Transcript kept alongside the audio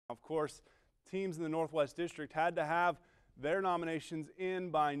Of course, teams in the Northwest District had to have their nominations in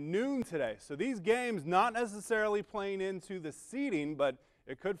by noon today. So these games not necessarily playing into the seeding, but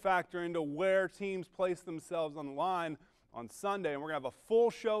it could factor into where teams place themselves on the line on Sunday. And we're going to have a full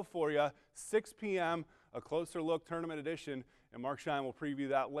show for you, 6 p.m., a closer look tournament edition. And Mark Shine will preview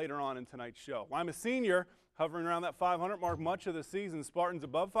that later on in tonight's show. Lima Senior hovering around that 500 mark much of the season. Spartans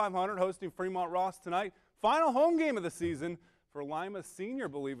above 500 hosting Fremont Ross tonight. Final home game of the season for Lima Senior,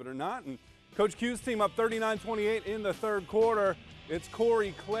 believe it or not. And Coach Q's team up 39-28 in the third quarter. It's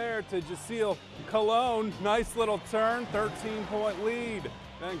Corey Clare to Jaceel Cologne. Nice little turn, 13-point lead.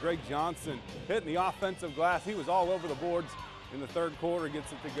 Then Greg Johnson hitting the offensive glass. He was all over the boards in the third quarter,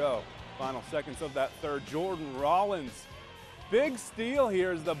 gets it to go. Final seconds of that third, Jordan Rollins. Big steal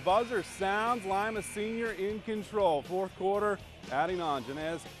here as the buzzer sounds. Lima Senior in control. Fourth quarter, adding on.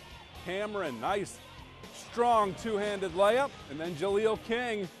 Janez Cameron, nice, strong two-handed layup. And then Jaleel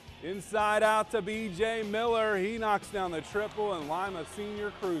King inside out to B.J. Miller. He knocks down the triple, and Lima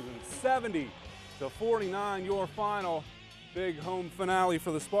Senior cruising. 70-49, your final. Big home finale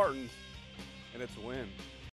for the Spartans, and it's a win.